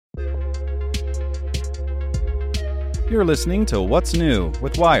You're listening to What's New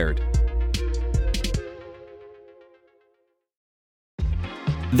with Wired.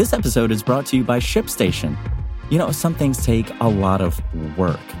 This episode is brought to you by ShipStation. You know, some things take a lot of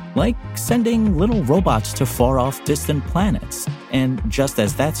work, like sending little robots to far-off distant planets. And just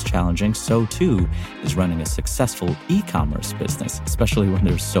as that's challenging, so too is running a successful e-commerce business, especially when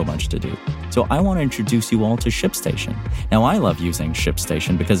there's so much to do. So I want to introduce you all to ShipStation. Now, I love using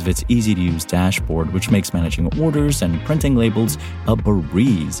ShipStation because of its easy-to-use dashboard, which makes managing orders and printing labels a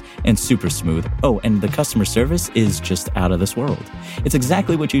breeze and super smooth. Oh, and the customer service is just out of this world. It's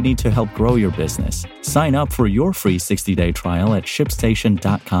exactly what you need to help grow your business. Sign up for your free 60-day trial at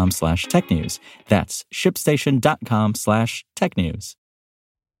shipstation.com/technews. That's shipstation.com/technews.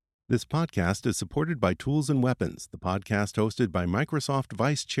 This podcast is supported by Tools and Weapons, the podcast hosted by Microsoft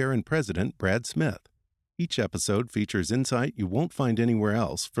Vice Chair and President Brad Smith. Each episode features insight you won't find anywhere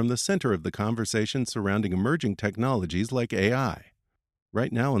else from the center of the conversation surrounding emerging technologies like AI.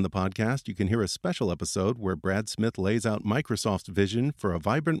 Right now in the podcast, you can hear a special episode where Brad Smith lays out Microsoft's vision for a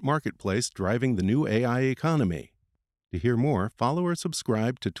vibrant marketplace driving the new AI economy. To hear more, follow or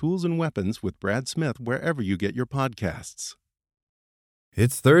subscribe to Tools and Weapons with Brad Smith wherever you get your podcasts.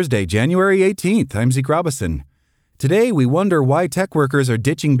 It's Thursday, January 18th. I'm Zeke Robison. Today, we wonder why tech workers are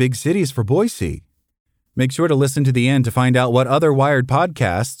ditching big cities for Boise. Make sure to listen to the end to find out what other Wired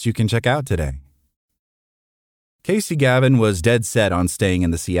podcasts you can check out today. Casey Gavin was dead set on staying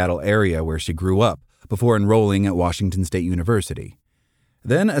in the Seattle area where she grew up before enrolling at Washington State University.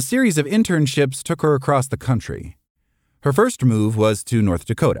 Then, a series of internships took her across the country. Her first move was to North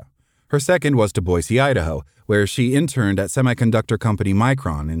Dakota. Her second was to Boise, Idaho, where she interned at semiconductor company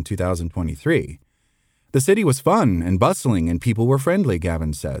Micron in 2023. The city was fun and bustling and people were friendly,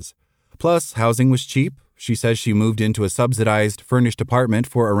 Gavin says. Plus, housing was cheap. She says she moved into a subsidized, furnished apartment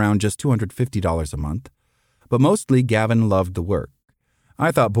for around just $250 a month. But mostly, Gavin loved the work.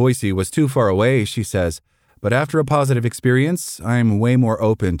 I thought Boise was too far away, she says, but after a positive experience, I'm way more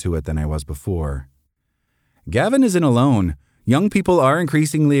open to it than I was before. Gavin isn't alone. Young people are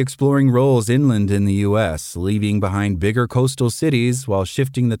increasingly exploring roles inland in the U.S., leaving behind bigger coastal cities while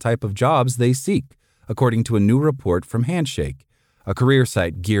shifting the type of jobs they seek, according to a new report from Handshake, a career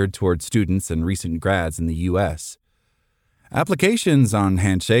site geared toward students and recent grads in the U.S. Applications on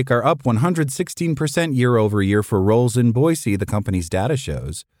Handshake are up 116% year over year for roles in Boise, the company's data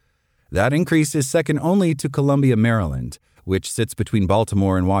shows. That increase is second only to Columbia, Maryland, which sits between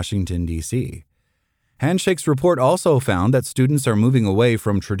Baltimore and Washington, D.C. Handshake's report also found that students are moving away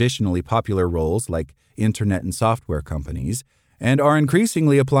from traditionally popular roles like internet and software companies and are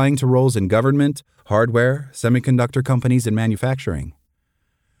increasingly applying to roles in government, hardware, semiconductor companies, and manufacturing.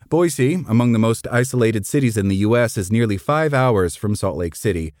 Boise, among the most isolated cities in the U.S., is nearly 5 hours from Salt Lake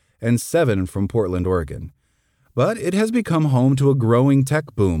City and 7 from Portland, Oregon. But it has become home to a growing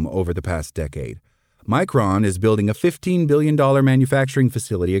tech boom over the past decade. Micron is building a $15 billion manufacturing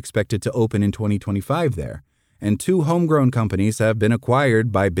facility expected to open in 2025 there, and 2 homegrown companies have been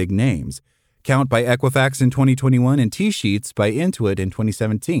acquired by big names, Count by Equifax in 2021 and T-Sheets by Intuit in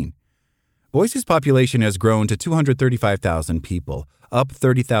 2017. Boise's population has grown to 235,000 people, up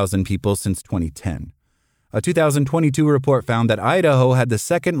 30,000 people since 2010. A 2022 report found that Idaho had the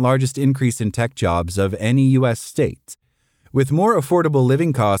second largest increase in tech jobs of any U.S. state. With more affordable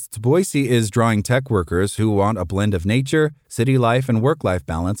living costs, Boise is drawing tech workers who want a blend of nature, city life, and work-life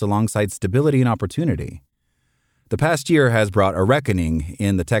balance alongside stability and opportunity. The past year has brought a reckoning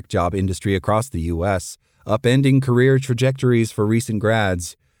in the tech job industry across the U.S., upending career trajectories for recent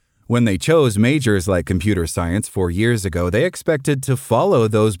grads. When they chose majors like computer science 4 years ago, they expected to follow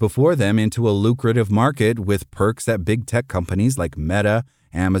those before them into a lucrative market with perks at big tech companies like Meta,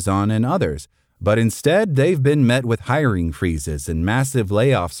 Amazon, and others. But instead, they've been met with hiring freezes and massive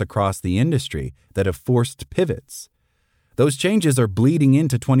layoffs across the industry that have forced pivots. Those changes are bleeding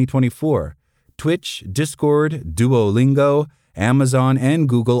into 2024. Twitch, Discord, Duolingo, Amazon, and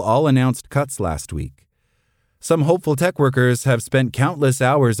Google all announced cuts last week. Some hopeful tech workers have spent countless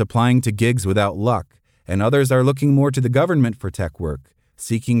hours applying to gigs without luck, and others are looking more to the government for tech work,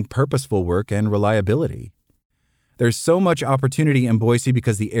 seeking purposeful work and reliability. There's so much opportunity in Boise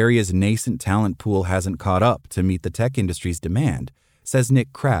because the area's nascent talent pool hasn't caught up to meet the tech industry's demand, says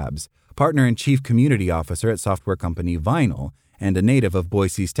Nick Krabs, partner and chief community officer at software company Vinyl and a native of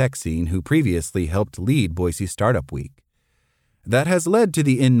Boise's tech scene who previously helped lead Boise Startup Week. That has led to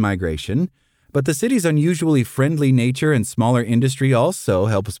the in-migration, but the city's unusually friendly nature and smaller industry also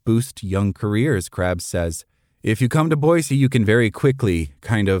helps boost young careers, Krabs says. If you come to Boise, you can very quickly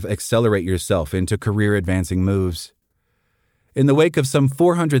kind of accelerate yourself into career-advancing moves. In the wake of some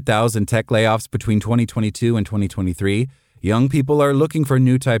 400,000 tech layoffs between 2022 and 2023, young people are looking for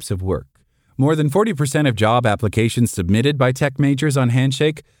new types of work. More than 40% of job applications submitted by tech majors on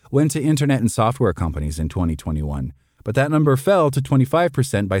Handshake went to internet and software companies in 2021, but that number fell to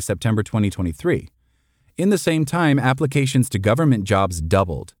 25% by September 2023. In the same time, applications to government jobs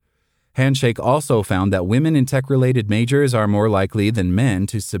doubled. Handshake also found that women in tech-related majors are more likely than men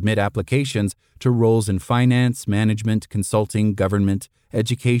to submit applications to roles in finance, management, consulting, government,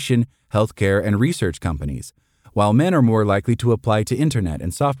 education, healthcare, and research companies, while men are more likely to apply to internet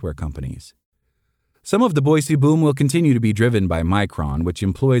and software companies. Some of the Boise boom will continue to be driven by Micron, which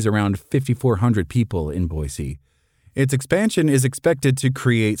employs around 5,400 people in Boise. Its expansion is expected to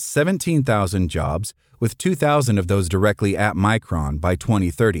create 17,000 jobs, with 2,000 of those directly at Micron by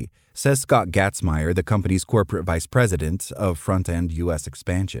 2030, says Scott Gatzmeyer, the company's corporate vice president of front-end U.S.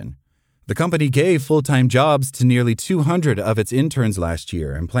 expansion. The company gave full-time jobs to nearly 200 of its interns last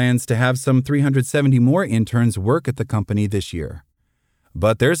year and plans to have some 370 more interns work at the company this year.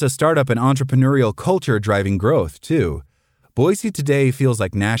 But there's a startup and entrepreneurial culture driving growth, too. Boise today feels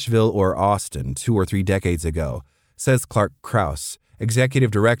like Nashville or Austin 2 or 3 decades ago, says Clark Krause,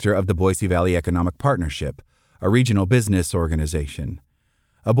 executive director of the Boise Valley Economic Partnership, a regional business organization.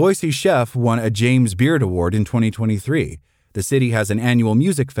 A Boise chef won a James Beard Award in 2023. The city has an annual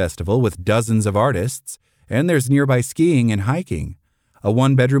music festival with dozens of artists, and there's nearby skiing and hiking. A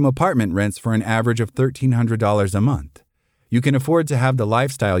 1-bedroom apartment rents for an average of $1,300 a month. You can afford to have the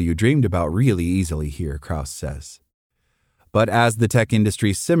lifestyle you dreamed about really easily here, Krause says. But as the tech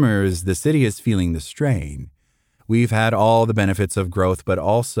industry simmers, the city is feeling the strain. We've had all the benefits of growth, but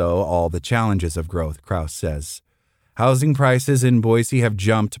also all the challenges of growth, Krause says. Housing prices in Boise have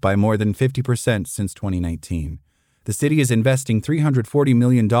jumped by more than 50% since 2019. The city is investing $340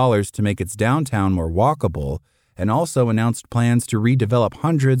 million to make its downtown more walkable and also announced plans to redevelop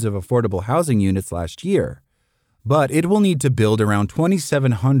hundreds of affordable housing units last year. But it will need to build around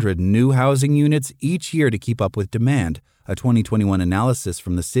 2,700 new housing units each year to keep up with demand, a 2021 analysis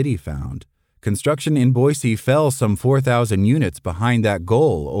from the city found. Construction in Boise fell some 4,000 units behind that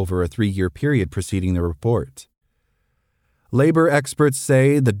goal over a 3-year period preceding the report. Labor experts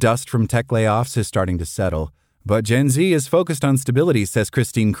say the dust from tech layoffs is starting to settle, but Gen Z is focused on stability, says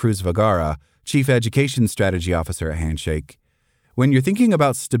Christine Cruz-Vergara, Chief Education Strategy Officer at Handshake. When you're thinking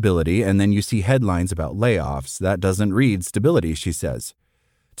about stability and then you see headlines about layoffs, that doesn't read stability, she says.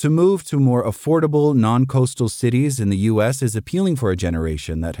 To move to more affordable, non-coastal cities in the U.S. is appealing for a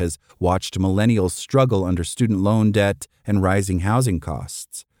generation that has watched millennials struggle under student loan debt and rising housing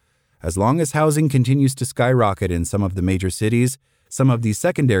costs. As long as housing continues to skyrocket in some of the major cities, some of these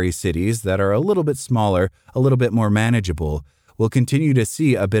secondary cities that are a little bit smaller, a little bit more manageable, will continue to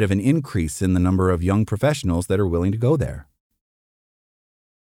see a bit of an increase in the number of young professionals that are willing to go there.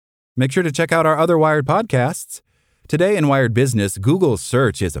 Make sure to check out our other Wired podcasts. Today in Wired Business, Google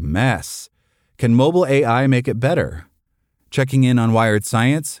search is a mess. Can mobile AI make it better? Checking in on Wired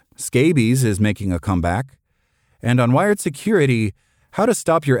Science, scabies is making a comeback. And on Wired Security, how to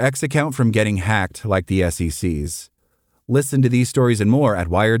stop your X account from getting hacked like the SEC's. Listen to these stories and more at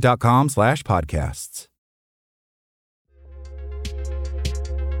wired.com/podcasts.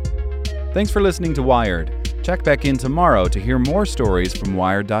 Thanks for listening to Wired. Check back in tomorrow to hear more stories from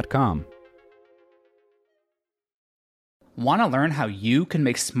Wired.com. Want to learn how you can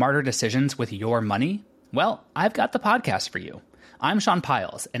make smarter decisions with your money? Well, I've got the podcast for you. I'm Sean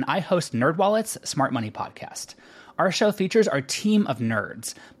Piles, and I host NerdWallet's Smart Money Podcast. Our show features our team of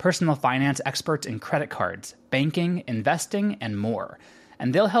nerds, personal finance experts in credit cards, banking, investing, and more.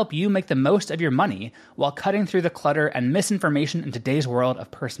 And they'll help you make the most of your money while cutting through the clutter and misinformation in today's world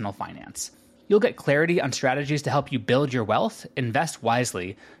of personal finance. You'll get clarity on strategies to help you build your wealth, invest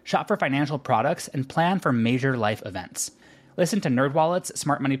wisely, shop for financial products, and plan for major life events. Listen to NerdWallet's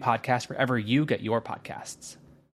Smart Money Podcast wherever you get your podcasts.